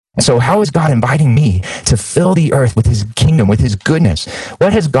So how is God inviting me to fill the earth with his kingdom, with his goodness?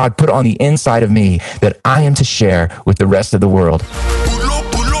 What has God put on the inside of me that I am to share with the rest of the world? Pull up,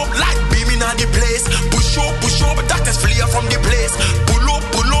 like beaming on the place. Push up, darkness flee from the place. Pull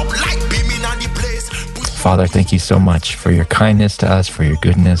up, like beaming on the place. Father, thank you so much for your kindness to us, for your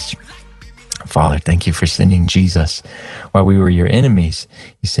goodness. Father, thank you for sending Jesus. While we were your enemies,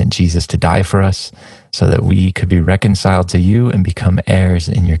 you sent Jesus to die for us so that we could be reconciled to you and become heirs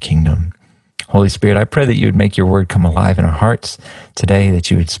in your kingdom. Holy Spirit, I pray that you would make your word come alive in our hearts today,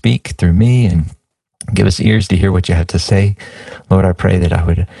 that you would speak through me and give us ears to hear what you have to say. Lord, I pray that I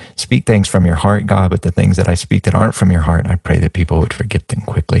would speak things from your heart, God, but the things that I speak that aren't from your heart, I pray that people would forget them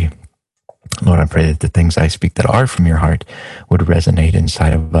quickly. Lord, I pray that the things I speak that are from your heart would resonate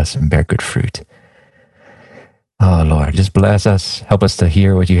inside of us and bear good fruit. Oh, Lord, just bless us. Help us to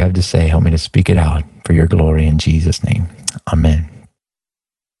hear what you have to say. Help me to speak it out for your glory in Jesus' name. Amen.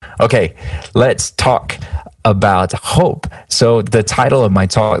 Okay, let's talk about hope. So the title of my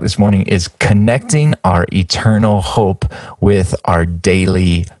talk this morning is Connecting Our Eternal Hope with Our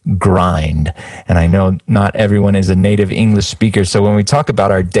Daily Grind. And I know not everyone is a native English speaker, so when we talk about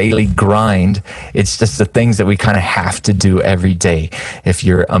our daily grind, it's just the things that we kind of have to do every day. If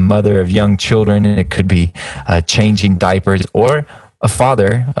you're a mother of young children, it could be changing diapers, or a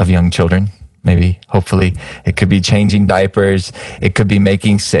father of young children. Maybe, hopefully, it could be changing diapers. It could be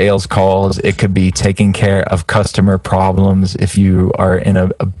making sales calls. It could be taking care of customer problems if you are in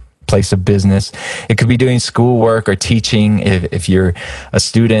a place of business. It could be doing schoolwork or teaching if you're a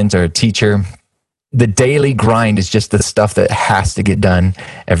student or a teacher. The daily grind is just the stuff that has to get done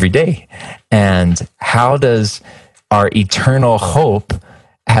every day. And how does our eternal hope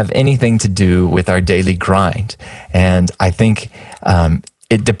have anything to do with our daily grind? And I think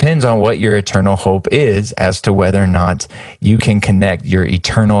it depends on what your eternal hope is as to whether or not you can connect your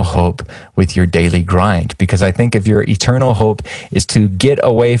eternal hope with your daily grind. Because I think if your eternal hope is to get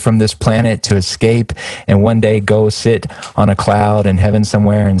away from this planet, to escape, and one day go sit on a cloud in heaven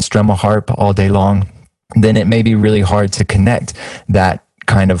somewhere and strum a harp all day long, then it may be really hard to connect that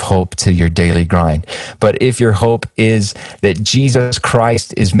kind of hope to your daily grind. But if your hope is that Jesus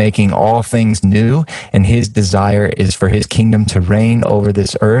Christ is making all things new, and his desire is for his kingdom to reign over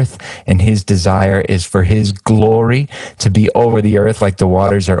this earth, and his desire is for his glory to be over the earth like the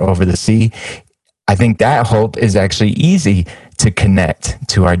waters are over the sea, I think that hope is actually easy to connect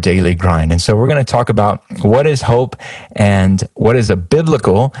to our daily grind. And so we're going to talk about what is hope and what is a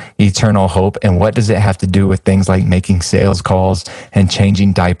biblical eternal hope, and what does it have to do with things like making sales calls and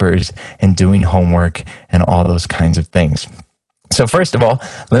changing diapers and doing homework and all those kinds of things. So first of all,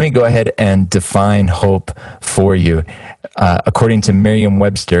 let me go ahead and define hope for you. According to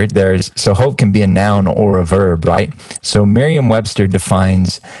Merriam-Webster, so hope can be a noun or a verb, right? So Merriam-Webster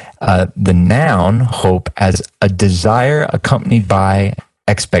defines the noun hope as a desire accompanied by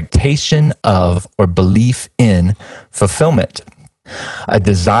expectation of or belief in fulfillment. A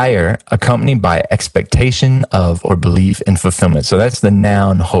desire accompanied by expectation of or belief in fulfillment. So that's the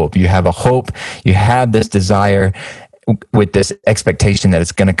noun hope. You have a hope, you have this desire with this expectation that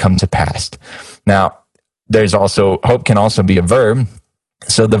it's going to come to pass. Now, there's also, hope can also be a verb.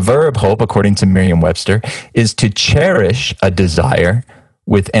 So the verb hope, according to Merriam-Webster, is to cherish a desire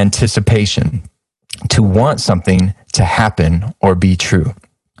with anticipation, to want something to happen or be true.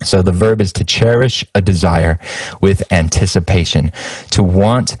 So the verb is to cherish a desire with anticipation, to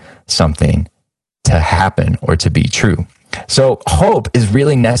want something to happen or to be true. So hope is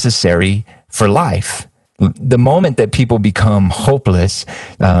really necessary for life. The moment that people become hopeless,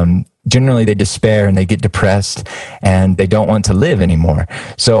 generally they despair and they get depressed and they don't want to live anymore.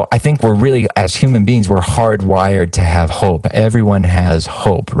 So I think we're really, as human beings, we're hardwired to have hope. Everyone has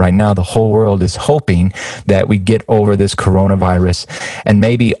hope. Right now, the whole world is hoping that we get over this coronavirus. And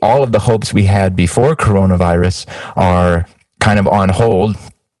maybe all of the hopes we had before coronavirus are kind of on hold.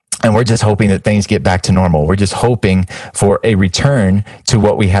 And we're just hoping that things get back to normal. We're just hoping for a return to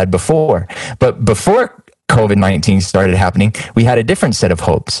what we had before. But before COVID-19 started happening, we had a different set of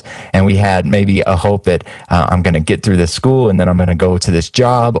hopes. And we had maybe a hope that I'm going to get through this school, and then I'm going to go to this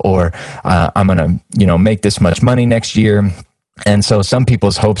job, or I'm going to, make this much money next year. And so some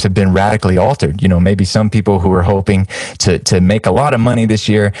people's hopes have been radically altered. Maybe some people who were hoping to make a lot of money this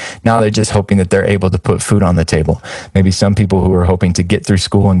year, now they're just hoping that they're able to put food on the table. Maybe some people who were hoping to get through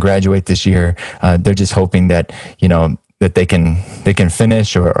school and graduate this year, they're just hoping that, that they can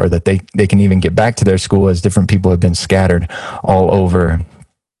finish, or that they can even get back to their school, as different people have been scattered all over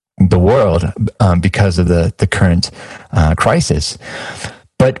the world because of the current crisis.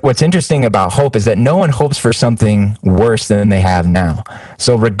 But what's interesting about hope is that no one hopes for something worse than they have now.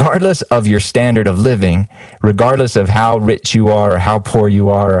 So regardless of your standard of living, regardless of how rich you are or how poor you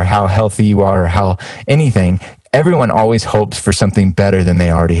are or how healthy you are or how anything, everyone always hopes for something better than they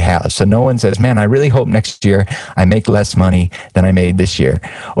already have. So no one says, man, I really hope next year I make less money than I made this year.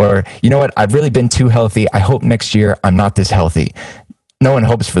 Or, you know what, I've really been too healthy. I hope next year I'm not this healthy. No one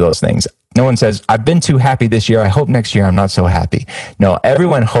hopes for those things. No one says, I've been too happy this year. I hope next year I'm not so happy. No,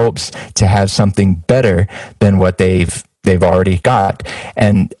 everyone hopes to have something better than what they've already got.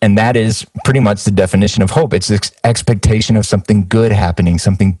 And that is pretty much the definition of hope. It's this expectation of something good happening,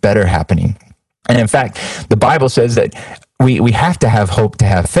 something better happening. And in fact, the Bible says that we have to have hope to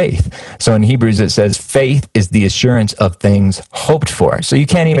have faith. So in Hebrews, it says faith is the assurance of things hoped for. So you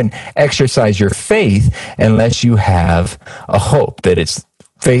can't even exercise your faith unless you have a hope.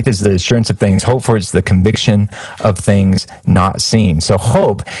 Faith is the assurance of things hoped for. It's the conviction of things not seen. So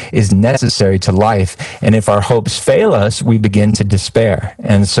hope is necessary to life. And if our hopes fail us, we begin to despair.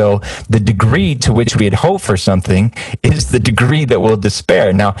 And so the degree to which we had hoped for something is the degree that we'll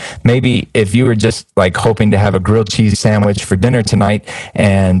despair. Now, maybe if you were just like hoping to have a grilled cheese sandwich for dinner tonight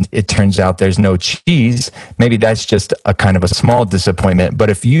and it turns out there's no cheese, maybe that's just a kind of a small disappointment. But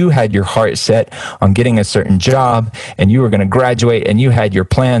if you had your heart set on getting a certain job and you were going to graduate and you had your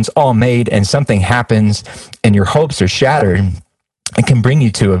plans all made and something happens and your hopes are shattered, it can bring you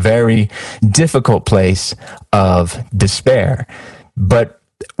to a very difficult place of despair. But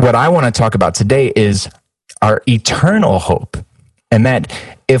what I want to talk about today is our eternal hope. And that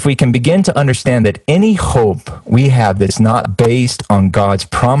if we can begin to understand that any hope we have that's not based on God's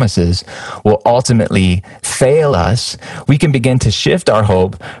promises will ultimately fail us, we can begin to shift our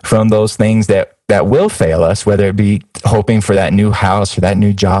hope from those things that will fail us, whether it be hoping for that new house or that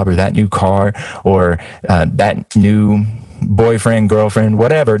new job or that new car or that new boyfriend, girlfriend,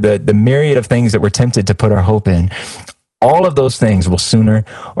 whatever, the myriad of things that we're tempted to put our hope in. All of those things will sooner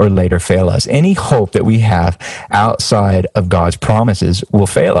or later fail us. Any hope that we have outside of God's promises will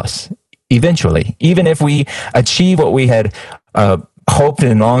fail us eventually. Even if we achieve what we had hoped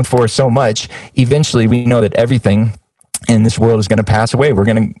and longed for so much, eventually we know that everything in this world is going to pass away. We're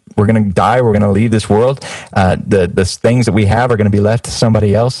going to die. We're going to leave this world. The things that we have are going to be left to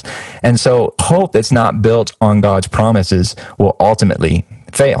somebody else. And so hope that's not built on God's promises will ultimately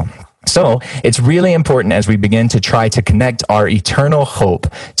fail. So it's really important as we begin to try to connect our eternal hope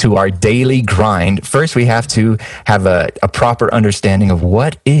to our daily grind. First, we have to have a proper understanding of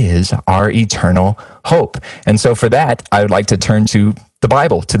what is our eternal hope. And so for that, I would like to turn to the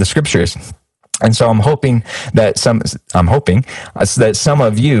Bible, to the scriptures. And so I'm hoping that some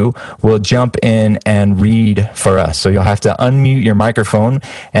of you will jump in and read for us. So you'll have to unmute your microphone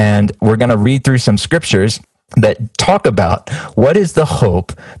and we're going to read through some scriptures that talk about what is the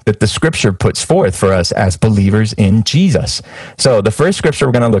hope that the scripture puts forth for us as believers in Jesus. So the first scripture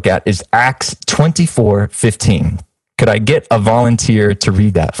we're going to look at is Acts 24:15. Could I get a volunteer to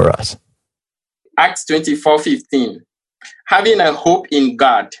read that for us? Acts 24:15. Having a hope in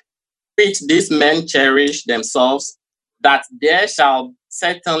God, which these men cherish themselves, that there shall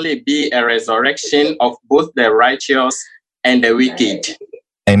certainly be a resurrection of both the righteous and the wicked.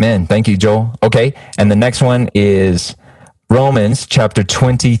 Amen. Thank you, Joel. Okay. And the next one is Romans chapter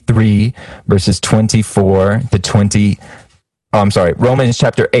 23, verses 24 to 20. Romans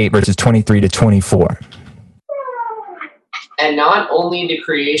chapter 8, verses 23 to 24. And not only the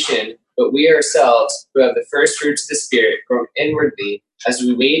creation, but we ourselves, who have the first fruits of the Spirit, grown inwardly as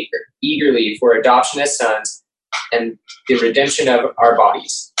we wait eagerly for adoption as sons and the redemption of our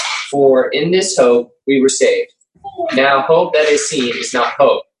bodies. For in this hope we were saved. Now hope that is seen is not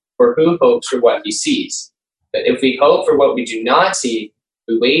hope, for who hopes for what he sees? But if we hope for what we do not see,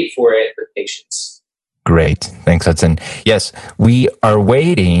 we wait for it with patience. Great. Thanks, Hudson. Yes, we are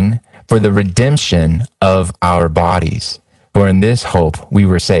waiting for the redemption of our bodies. For in this hope we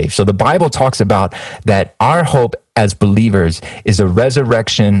were saved. So the Bible talks about that our hope as believers is a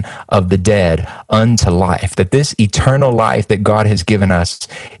resurrection of the dead unto life. That this eternal life that God has given us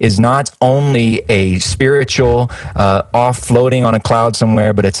is not only a spiritual off floating on a cloud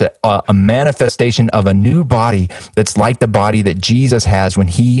somewhere, but it's a manifestation of a new body that's like the body that Jesus has when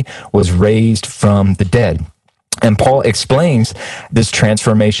he was raised from the dead. And Paul explains this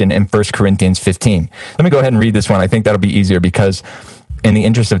transformation in 1 Corinthians 15. Let me go ahead and read this one. I think that'll be easier because in the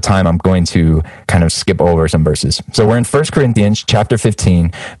interest of time, I'm going to kind of skip over some verses. So we're in 1 Corinthians chapter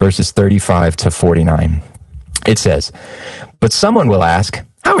 15, verses 35 to 49. It says, "But someone will ask,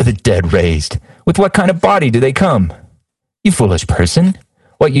 how are the dead raised? With what kind of body do they come? You foolish person,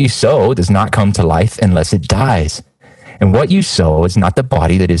 what you sow does not come to life unless it dies. And what you sow is not the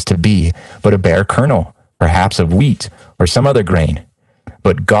body that is to be, but a bare kernel, perhaps of wheat or some other grain.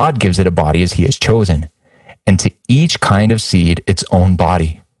 But God gives it a body as he has chosen, and to each kind of seed its own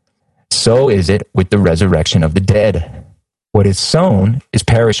body. So is it with the resurrection of the dead. What is sown is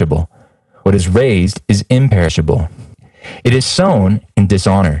perishable. What is raised is imperishable. It is sown in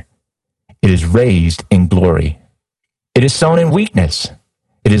dishonor. It is raised in glory. It is sown in weakness.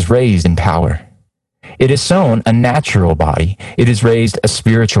 It is raised in power. It is sown a natural body. It is raised a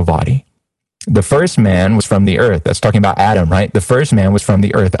spiritual body. The first man was from the earth. That's talking about Adam, right? The first man was from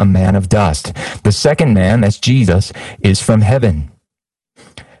the earth, a man of dust. The second man, that's Jesus, is from heaven.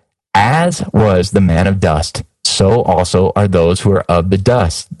 As was the man of dust, so also are those who are of the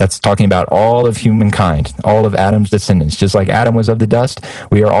dust. That's talking about all of humankind, all of Adam's descendants. Just like Adam was of the dust,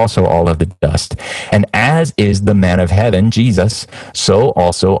 we are also all of the dust. And as is the man of heaven, Jesus, so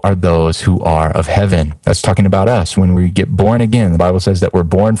also are those who are of heaven. That's talking about us. When we get born again, the Bible says that we're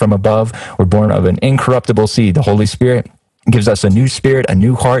born from above. We're born of an incorruptible seed, the Holy Spirit. Gives us a new spirit, a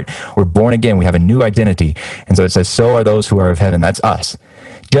new heart. We're born again. We have a new identity. And so it says, so are those who are of heaven. That's us.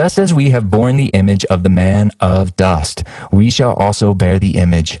 Just as we have borne the image of the man of dust, we shall also bear the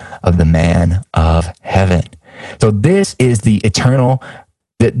image of the man of heaven. So this is the eternal,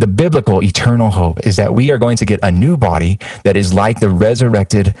 the biblical eternal hope, is that we are going to get a new body that is like the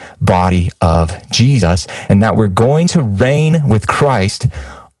resurrected body of Jesus, and that we're going to reign with Christ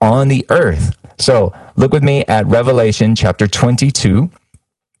on the earth. So look with me at Revelation chapter 22,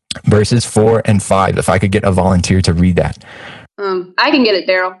 verses 4 and 5, if I could get a volunteer to read that. I can get it,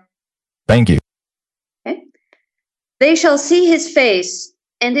 Daryl. Thank you. Okay. They shall see his face,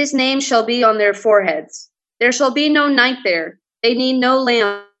 and his name shall be on their foreheads. There shall be no night there. They need no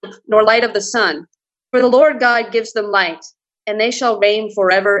lamp, nor light of the sun. For the Lord God gives them light, and they shall reign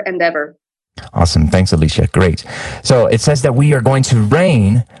forever and ever. Awesome. Thanks, Alicia. Great. So it says that we are going to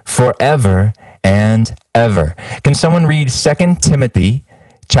reign forever and ever. Can someone read 2 Timothy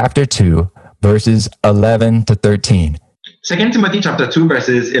chapter 2, verses 11 to 13? 2 Timothy chapter 2,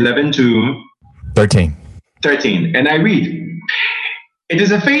 verses 11 to 13. And I read, "It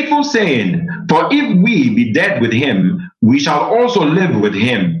is a faithful saying, for if we be dead with him, we shall also live with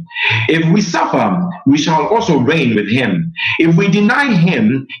him. If we suffer, we shall also reign with him. If we deny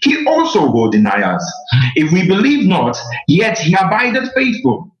him, he also will deny us. If we believe not, yet he abideth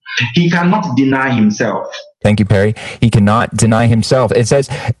faithful. He cannot deny himself." Thank you, Perry. He cannot deny himself. It says,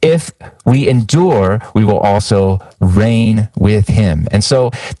 if we endure, we will also reign with him. And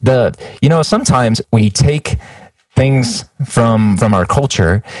so sometimes we take things from our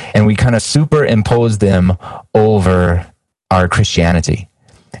culture and we kind of superimpose them over our Christianity.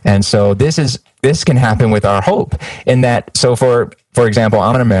 And so this can happen with our hope in that. So for example,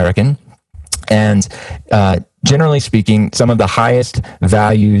 I'm an American, and generally speaking, some of the highest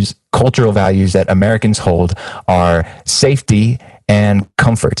values, cultural values that Americans hold are safety and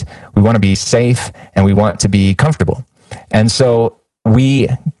comfort. We want to be safe and we want to be comfortable. And so we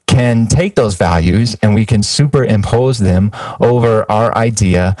can take those values and we can superimpose them over our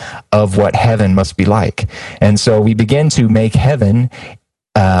idea of what heaven must be like. And so we begin to make heaven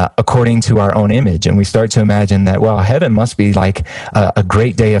according to our own image. And we start to imagine that, well, heaven must be like a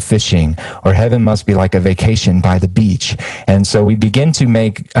great day of fishing, or heaven must be like a vacation by the beach. And so we begin to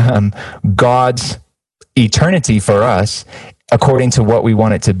make God's eternity for us according to what we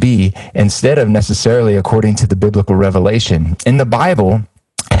want it to be, instead of necessarily according to the biblical revelation. In the Bible,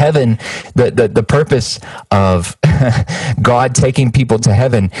 heaven, the purpose of God taking people to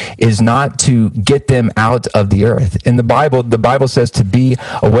heaven is not to get them out of the earth. In the Bible says to be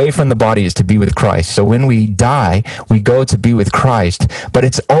away from the body is to be with Christ. So when we die, we go to be with Christ, but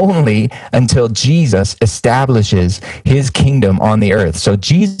it's only until Jesus establishes his kingdom on the earth. So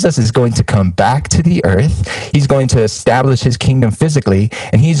Jesus is going to come back to the earth. He's going to establish his kingdom physically,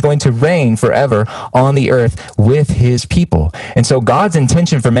 and he's going to reign forever on the earth with his people. And so God's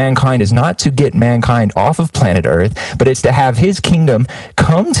intention for mankind is not to get mankind off of planet Earth, but it's to have his kingdom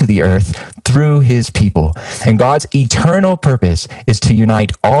come to the earth through his people. And God's eternal purpose is to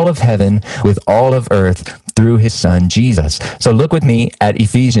unite all of heaven with all of earth through his son, Jesus. So look with me at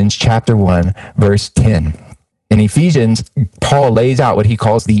Ephesians chapter 1, verse 10. In Ephesians, Paul lays out what he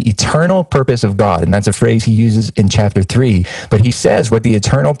calls the eternal purpose of God. And that's a phrase he uses in chapter 3. But he says what the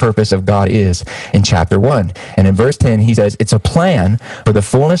eternal purpose of God is in chapter 1. And in verse 10, he says, it's a plan for the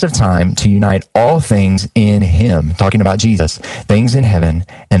fullness of time to unite all things in him. Talking about Jesus, things in heaven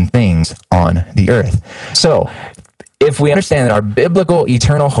and things on the earth. So if we understand that our biblical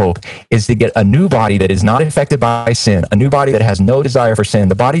eternal hope is to get a new body that is not affected by sin, a new body that has no desire for sin,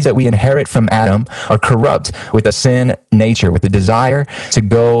 the bodies that we inherit from Adam are corrupt with a sin nature, with the desire to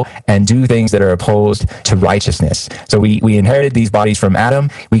go and do things that are opposed to righteousness. So we inherited these bodies from Adam.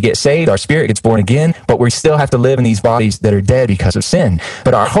 We get saved, our spirit gets born again, but we still have to live in these bodies that are dead because of sin.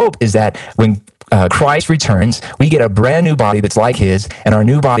 But our hope is that when Christ returns, we get a brand new body that's like his, and our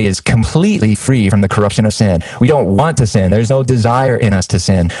new body is completely free from the corruption of sin. We don't want to sin. There's no desire in us to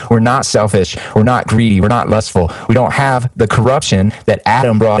sin. We're not selfish. We're not greedy. We're not lustful. We don't have the corruption that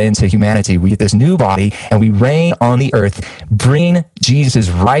Adam brought into humanity. We get this new body, and we reign on the earth, bringing Jesus'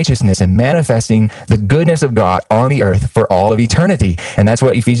 righteousness and manifesting the goodness of God on the earth for all of eternity. And that's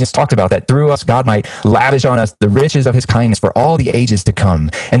what Ephesians talked about, that through us, God might lavish on us the riches of his kindness for all the ages to come.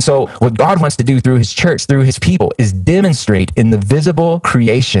 And so what God wants to do through his church, through his people, is demonstrate in the visible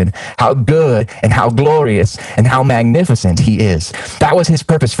creation how good and how glorious and how magnificent he is. That was his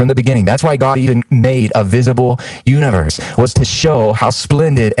purpose from the beginning. That's why God even made a visible universe, was to show how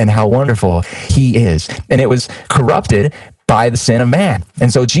splendid and how wonderful he is. And it was corrupted by the sin of man.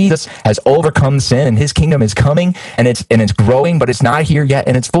 And so Jesus has overcome sin, and his kingdom is coming, and it's growing, but it's not here yet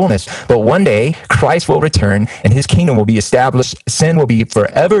in its fullness. But one day Christ will return and his kingdom will be established. Sin will be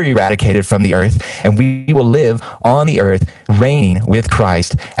forever eradicated from the earth, and we will live on the earth reigning with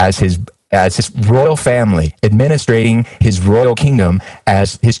Christ as his royal family, administrating his royal kingdom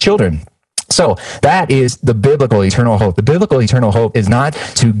as his children. So that is the biblical eternal hope. The biblical eternal hope is not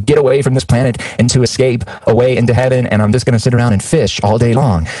to get away from this planet and to escape away into heaven, and I'm just going to sit around and fish all day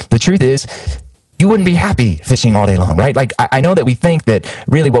long. The truth is, you wouldn't be happy fishing all day long, right? Like, I know that we think that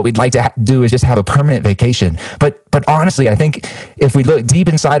really what we'd like to do is just have a permanent vacation. But honestly, I think if we look deep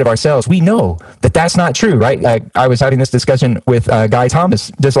inside of ourselves, we know that that's not true, right? Like, I was having this discussion with Guy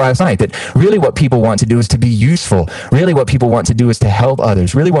Thomas just last night, that really what people want to do is to be useful. Really what people want to do is to help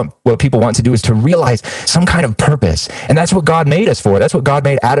others. Really what people want to do is to realize some kind of purpose. And that's what God made us for. That's what God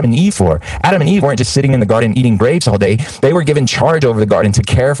made Adam and Eve for. Adam and Eve weren't just sitting in the garden eating grapes all day. They were given charge over the garden to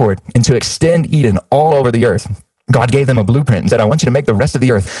care for it and to extend Eden all over the earth. God gave them a blueprint and said, I want you to make the rest of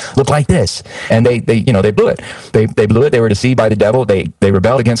the earth look like this. And they blew it. They blew it. They were deceived by the devil. They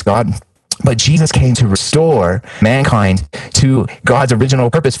rebelled against God. But Jesus came to restore mankind to God's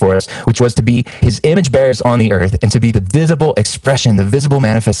original purpose for us, which was to be his image bearers on the earth and to be the visible expression, the visible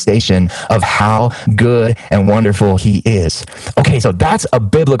manifestation of how good and wonderful he is. Okay, so that's a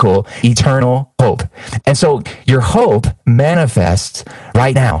biblical eternal hope. And so your hope manifests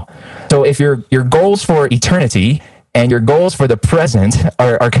right now. So if your goals for eternity and your goals for the present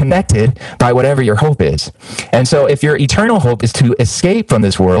are connected by whatever your hope is. And so if your eternal hope is to escape from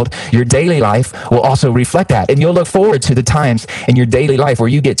this world, your daily life will also reflect that. And you'll look forward to the times in your daily life where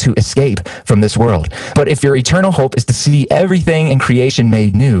you get to escape from this world. But if your eternal hope is to see everything in creation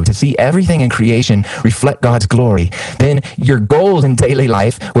made new, to see everything in creation reflect God's glory, then your goals in daily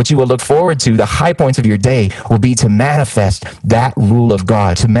life, what you will look forward to, the high points of your day, will be to manifest that rule of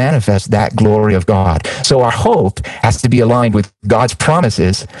God, to manifest that glory of God. So our hope has to be aligned with God's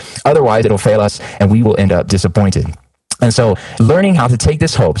promises. Otherwise, it'll fail us and we will end up disappointed. And so learning how to take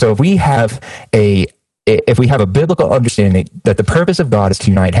this hope. So if we have a biblical understanding that the purpose of God is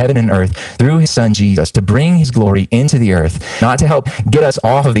to unite heaven and earth through his son Jesus, to bring his glory into the earth, not to help get us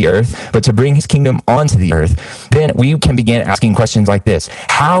off of the earth, but to bring his kingdom onto the earth, then we can begin asking questions like this.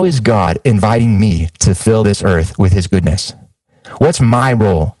 How is God inviting me to fill this earth with his goodness? What's my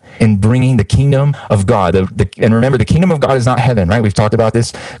role in bringing the kingdom of God? And remember, the kingdom of God is not heaven, right? We've talked about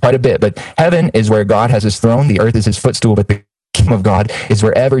this quite a bit, but heaven is where God has his throne. The earth is his footstool, but the kingdom of God is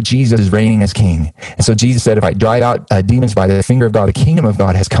wherever Jesus is reigning as king. And so Jesus said, if I drive out demons by the finger of God, the kingdom of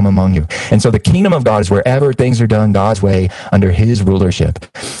God has come among you. And so the kingdom of God is wherever things are done God's way under his rulership.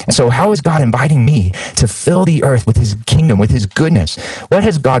 And so how is God inviting me to fill the earth with his kingdom, with his goodness? What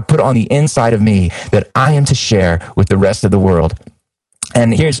has God put on the inside of me that I am to share with the rest of the world?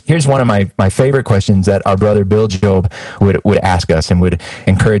 And here's one of my favorite questions that our brother Bill Job would ask us and would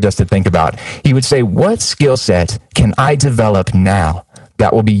encourage us to think about. He would say, what skill set can I develop now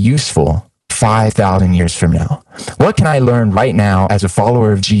that will be useful 5,000 years from now? What can I learn right now as a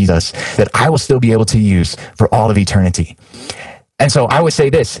follower of Jesus that I will still be able to use for all of eternity? And so I would say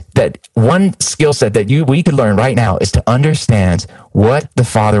this, that one skill set that we could learn right now is to understand what the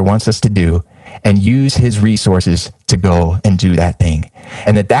Father wants us to do and use his resources to go and do that thing.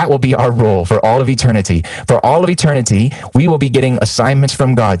 And that will be our role for all of eternity. For all of eternity, we will be getting assignments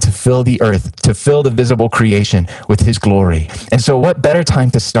from God to fill the earth, to fill the visible creation with his glory. And so what better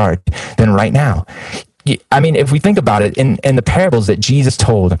time to start than right now? I mean, if we think about it, in the parables that Jesus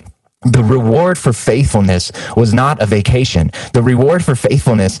told the reward for faithfulness was not a vacation. The reward for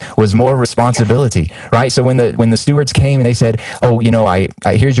faithfulness was more responsibility, right? So when the stewards came and they said, "Oh, I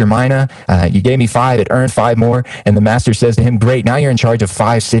here's your mina. You gave me 5. It earned 5 more." And the master says to him, "Great, now you're in charge of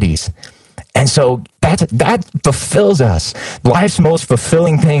 5 cities." And so that fulfills us. Life's most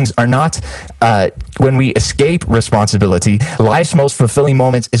fulfilling things are not when we escape responsibility. Life's most fulfilling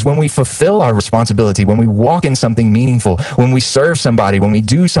moments is when we fulfill our responsibility, when we walk in something meaningful, when we serve somebody, when we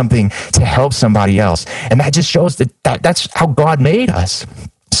do something to help somebody else. And that just shows that's how God made us.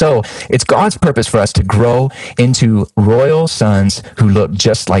 So it's God's purpose for us to grow into royal sons who look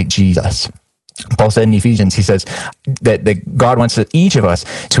just like Jesus. Paul said in Ephesians, he says that God wants each of us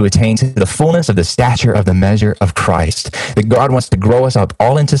to attain to the fullness of the stature of the measure of Christ. That God wants to grow us up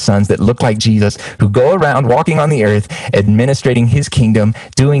all into sons that look like Jesus, who go around walking on the earth, administrating his kingdom,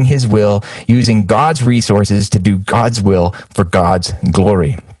 doing his will, using God's resources to do God's will for God's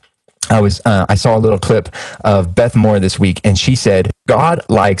glory. I saw a little clip of Beth Moore this week, and she said, God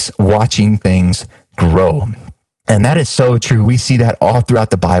likes watching things grow. And that is so true. We see that all throughout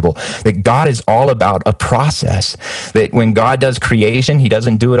the Bible, that God is all about a process. That when God does creation, he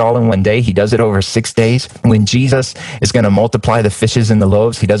doesn't do it all in one day. He does it over 6 days. When Jesus is going to multiply the fishes and the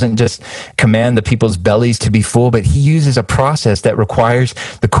loaves, he doesn't just command the people's bellies to be full, but he uses a process that requires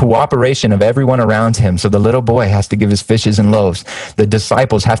the cooperation of everyone around him. So the little boy has to give his fishes and loaves. The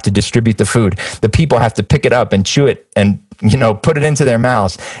disciples have to distribute the food. The people have to pick it up and chew it and put it into their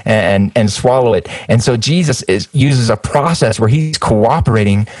mouths and swallow it. And so Jesus uses a process where he's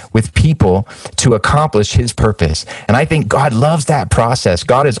cooperating with people to accomplish his purpose. And I think God loves that process.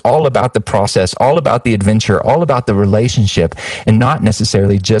 God is all about the process, all about the adventure, all about the relationship, and not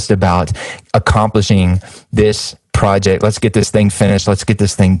necessarily just about accomplishing this project. Let's get this thing finished. Let's get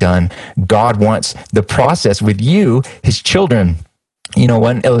this thing done. God wants the process with you, his children.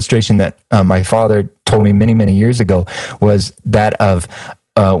 One illustration that my father told me many, many years ago was that of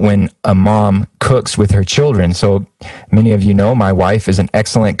when a mom cooks with her children. So many of you know my wife is an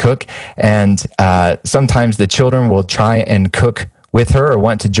excellent cook, and sometimes the children will try and cook with her or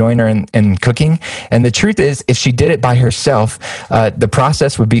want to join her in cooking. And the truth is, if she did it by herself, the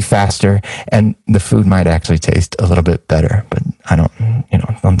process would be faster and the food might actually taste a little bit better. But I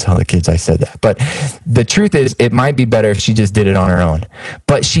don't tell the kids I said that. But the truth is, it might be better if she just did it on her own.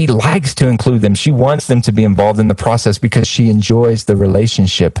 But she likes to include them. She wants them to be involved in the process because she enjoys the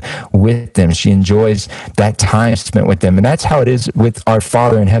relationship with them. She enjoys that time spent with them. And that's how it is with our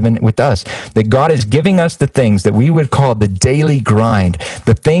Father in heaven with us. That God is giving us the things that we would call the daily grind,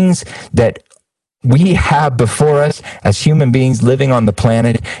 the things that we have before us as human beings living on the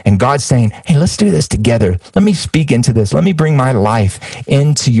planet, and God's saying, hey, let's do this together. Let me speak into this. Let me bring my life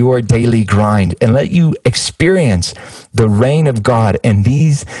into your daily grind and let you experience the reign of God and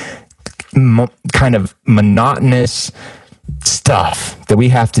these kind of monotonous stuff that we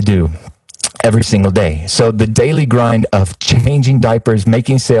have to do every single day. So the daily grind of changing diapers,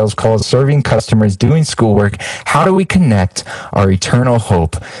 making sales calls, serving customers, doing schoolwork, how do we connect our eternal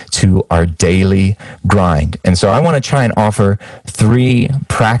hope to our daily grind? And so I want to try and offer 3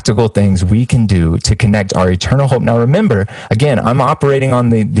 practical things we can do to connect our eternal hope. Now remember, again, I'm operating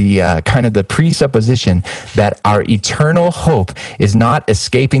on the kind of the presupposition that our eternal hope is not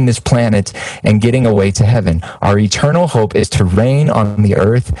escaping this planet and getting away to heaven. Our eternal hope is to reign on the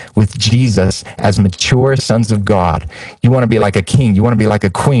earth with Jesus as mature sons of God. You want to be like a king. You want to be like a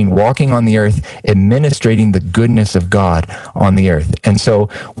queen, walking on the earth, administrating the goodness of God on the earth. And so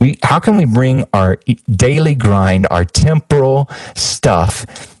how can we bring our daily grind, our temporal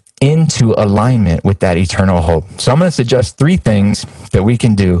stuff into alignment with that eternal hope? So I'm going to suggest 3 things that we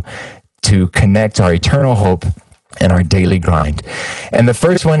can do to connect our eternal hope and our daily grind. And the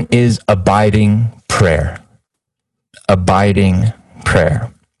first one is abiding prayer. Abiding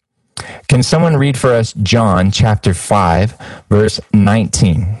prayer. Can someone read for us John chapter 5, verse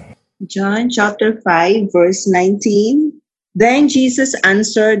 19? John chapter 5, verse 19. Then Jesus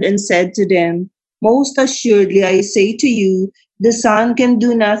answered and said to them, most assuredly I say to you, the Son can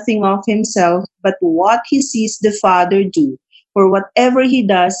do nothing of himself, but what he sees the Father do. For whatever he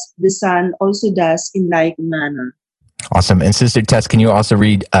does, the Son also does in like manner. Awesome. And Sister Tess, can you also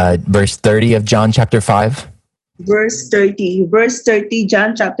read verse 30 of John chapter 5? Verse 30,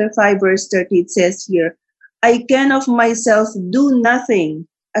 John chapter 5, verse 30, it says here, I can of myself do nothing.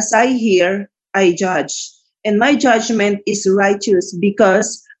 As I hear, I judge. And my judgment is righteous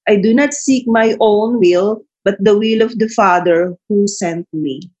because I do not seek my own will, but the will of the Father who sent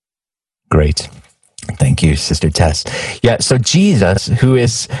me. Great. Thank you, Sister Tess. Yeah, so Jesus, who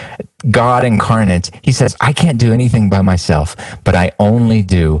is God incarnate, he says, I can't do anything by myself, but I only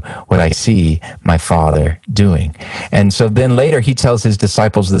do what I see my Father doing. And so then later he tells his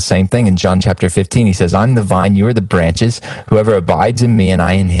disciples the same thing in John chapter 15. He says, I'm the vine, you are the branches. Whoever abides in me and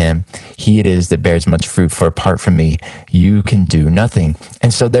I in him, he it is that bears much fruit, for apart from me, you can do nothing.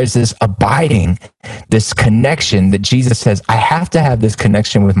 And so there's this abiding, this connection that Jesus says, I have to have this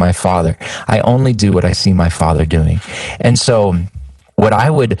connection with my Father. I only do what I see my Father doing. And so what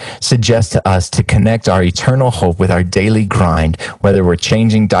I would suggest to us to connect our eternal hope with our daily grind, whether we're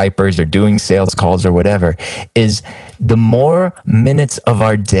changing diapers or doing sales calls or whatever, is the more minutes of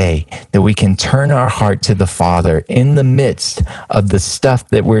our day that we can turn our heart to the Father in the midst of the stuff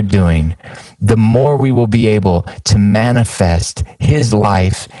that we're doing, the more we will be able to manifest his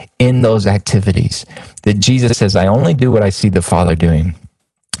life in those activities. That Jesus says, I only do what I see the Father doing.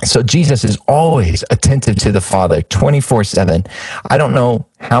 So Jesus is always attentive to the Father 24/7. I don't know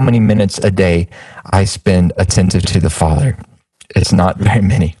how many minutes a day I spend attentive to the Father. It's not very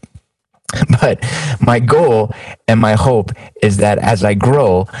many. But my goal and my hope is that as I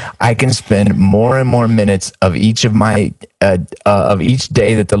grow, I can spend more and more minutes of each of my of each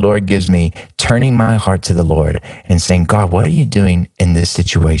day that the Lord gives me, turning my heart to the Lord and saying, God, what are you doing in this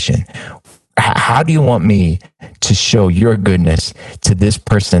situation? How do you want me to show your goodness to this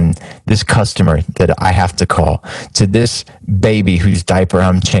person, this customer that I have to call, to this baby whose diaper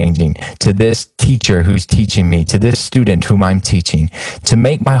I'm changing, to this teacher who's teaching me, to this student whom I'm teaching, to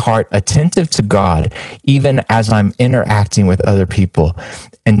make my heart attentive to God, even as I'm interacting with other people,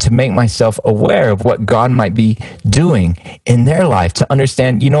 and to make myself aware of what God might be doing in their life, to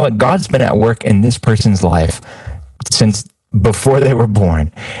understand, you know what, God's been at work in this person's life since before they were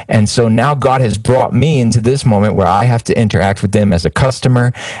born. And so now God has brought me into this moment where I have to interact with them as a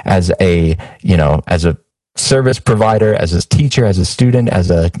customer, as a service provider, as a teacher, as a student,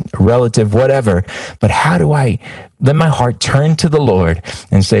 as a relative, whatever. But how do I let my heart turn to the Lord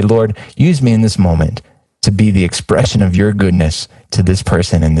and say, Lord, use me in this moment to be the expression of your goodness to this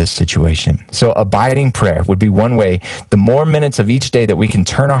person in this situation. So abiding prayer would be one way. The more minutes of each day that we can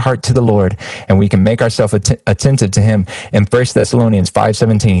turn our heart to the Lord and we can make ourselves attentive to him. In 1 Thessalonians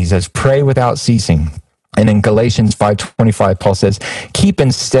 5:17, he says, pray without ceasing. And in Galatians 5:25, Paul says, keep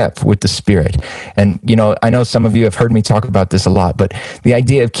in step with the Spirit. And, I know some of you have heard me talk about this a lot, but the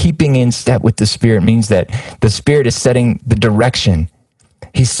idea of keeping in step with the Spirit means that the Spirit is setting the direction.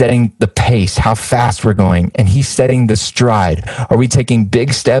 He's setting the pace, how fast we're going, and he's setting the stride. Are we taking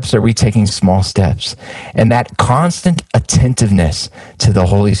big steps? Or are we taking small steps? And that constant attentiveness to the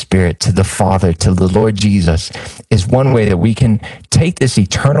Holy Spirit, to the Father, to the Lord Jesus is one way that we can take this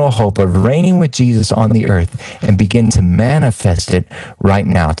eternal hope of reigning with Jesus on the earth and begin to manifest it right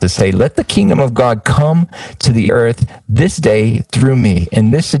now. To say, let the kingdom of God come to the earth this day through me,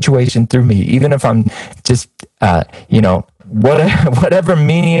 in this situation through me, even if I'm just, whatever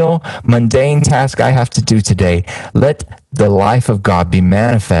menial, mundane task I have to do today, let the life of God be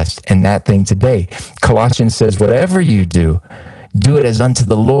manifest in that thing today. Colossians says, whatever you do, do it as unto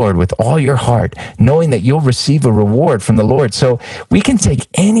the Lord with all your heart, knowing that you'll receive a reward from the Lord. So we can take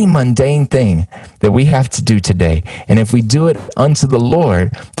any mundane thing that we have to do today, and if we do it unto the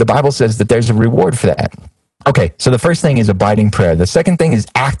Lord, the Bible says that there's a reward for that. Okay, so the first thing is abiding prayer. The second thing is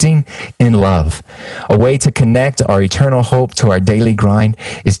acting in love. A way to connect our eternal hope to our daily grind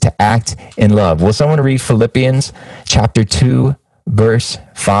is to act in love. Will someone read Philippians chapter 2, verse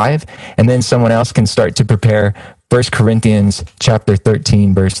 5? And then someone else can start to prepare 1 Corinthians chapter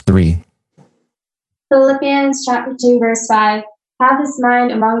 13, verse 3. Philippians chapter 2, verse 5. Have this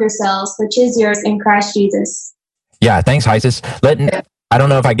mind among yourselves, which is yours in Christ Jesus. Yeah, thanks, Isis. I don't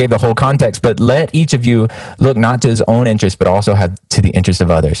know if I gave the whole context, but let each of you look not to his own interest, but also have to the interest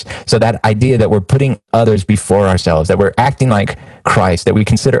of others. So that idea that we're putting others before ourselves, that we're acting like Christ, that we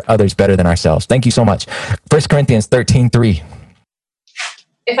consider others better than ourselves. Thank you so much. 1 Corinthians 13:3.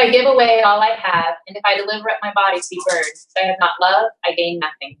 If I give away all I have, and if I deliver up my body to be burned, if I have not love, I gain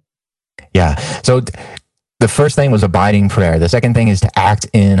nothing. Yeah. So the first thing was abiding prayer. The second thing is to act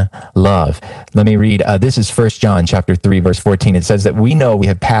in love. Let me read. This is 1 John chapter 3, verse 14. It says that we know we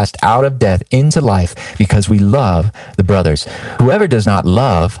have passed out of death into life because we love the brothers. Whoever does not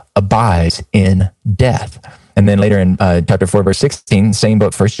love abides in death. And then later in chapter 4, verse 16, same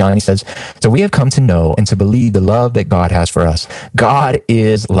book, 1 John, he says, so we have come to know and to believe the love that God has for us. God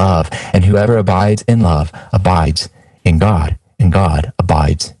is love, and whoever abides in love abides in God, and God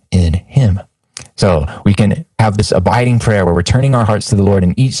abides in him. So we can have this abiding prayer where we're turning our hearts to the Lord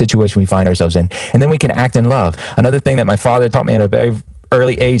in each situation we find ourselves in. And then we can act in love. Another thing that my father taught me at a very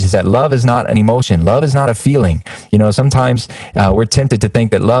early age is that love is not an emotion. Love is not a feeling. Sometimes we're tempted to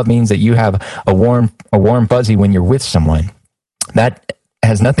think that love means that you have a warm fuzzy when you're with someone. That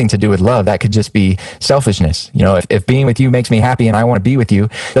has nothing to do with love. That could just be selfishness. If being with you makes me happy and I want to be with you,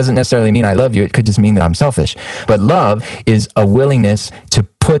 doesn't necessarily mean I love you. It could just mean that I'm selfish. But love is a willingness to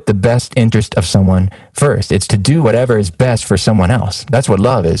put the best interest of someone first. It's to do whatever is best for someone else. That's what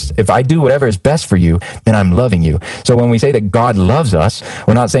love is. If I do whatever is best for you, then I'm loving you. So when we say that God loves us,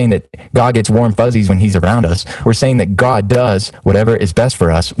 we're not saying that God gets warm fuzzies when he's around us. We're saying that God does whatever is best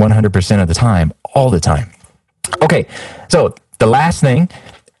for us 100% of the time, all the time. Okay, so the last thing,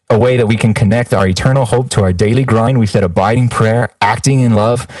 a way that we can connect our eternal hope to our daily grind, we said abiding prayer, acting in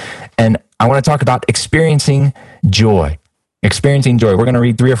love, and I want to talk about experiencing joy. Experiencing joy. We're going to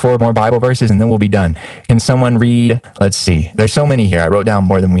read 3 or 4 more Bible verses and then we'll be done. Can someone read, let's see, there's so many here. I wrote down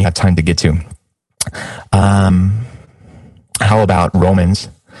more than we have time to get to. How about Romans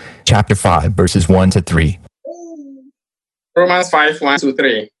chapter 5, verses 1 to 3? Romans 5, 1 to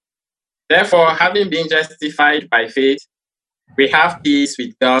 3. Therefore, having been justified by faith, we have peace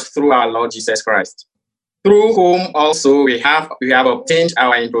with God through our Lord Jesus Christ, through whom also we have obtained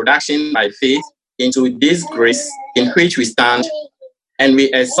our introduction by faith into this grace in which we stand, and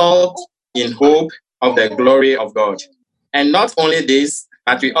we exult in hope of the glory of God. And not only this,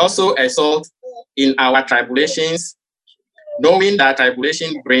 but we also exult in our tribulations, knowing that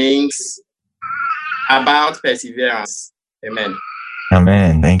tribulation brings about perseverance. Amen.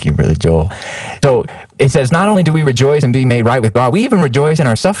 Amen. Thank you, Brother Joel. So it says, not only do we rejoice and be made right with God, we even rejoice in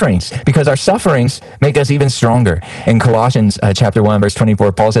our sufferings because our sufferings make us even stronger. In Colossians chapter 1, verse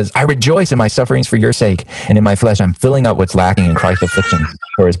 24, Paul says, I rejoice in my sufferings for your sake, and in my flesh I'm filling up what's lacking in Christ's affliction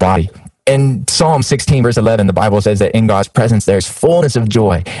for his body. In Psalm 16, verse 11, the Bible says that in God's presence, there's fullness of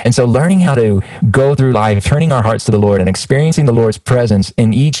joy. And so learning how to go through life, turning our hearts to the Lord and experiencing the Lord's presence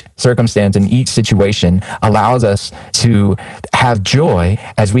in each circumstance, in each situation, allows us to have joy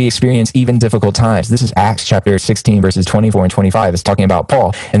as we experience even difficult times. This is Acts chapter 16, verses 24 and 25. It's talking about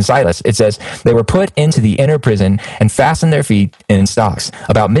Paul and Silas. It says, they were put into the inner prison and fastened their feet in stocks.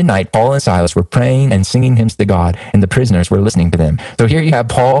 About midnight, Paul and Silas were praying and singing hymns to God, and the prisoners were listening to them. So here you have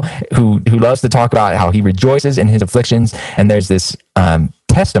Paul, who loves to talk about how he rejoices in his afflictions, and there's this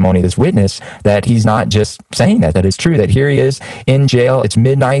testimony, this witness, that he's not just saying that it's true, that here he is in jail, it's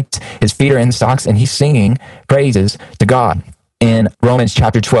midnight, his feet are in stocks, and he's singing praises to God. In Romans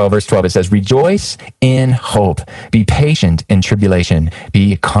chapter 12, verse 12, it says, rejoice in hope, be patient in tribulation,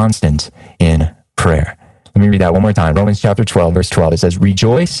 be constant in prayer. Let me read that one more time. Romans chapter 12, verse 12, it says,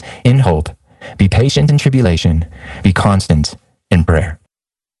 rejoice in hope, be patient in tribulation, be constant in prayer.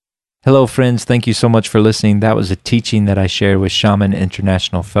 Hello, friends. Thank you so much for listening. That was a teaching that I shared with Shaman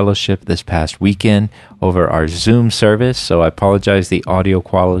International Fellowship this past weekend over our Zoom service. So I apologize the audio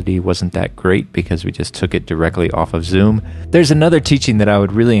quality wasn't that great because we just took it directly off of Zoom. There's another teaching that I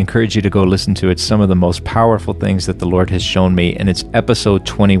would really encourage you to go listen to. It's some of the most powerful things that the Lord has shown me, and it's episode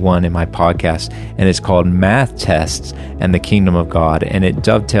 21 in my podcast, and it's called Math Tests and the Kingdom of God, and it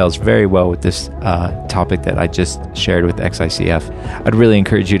dovetails very well with this topic that I just shared with XICF. I'd really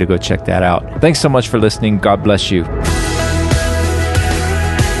encourage you to go check that out. Thanks so much for listening. God bless you.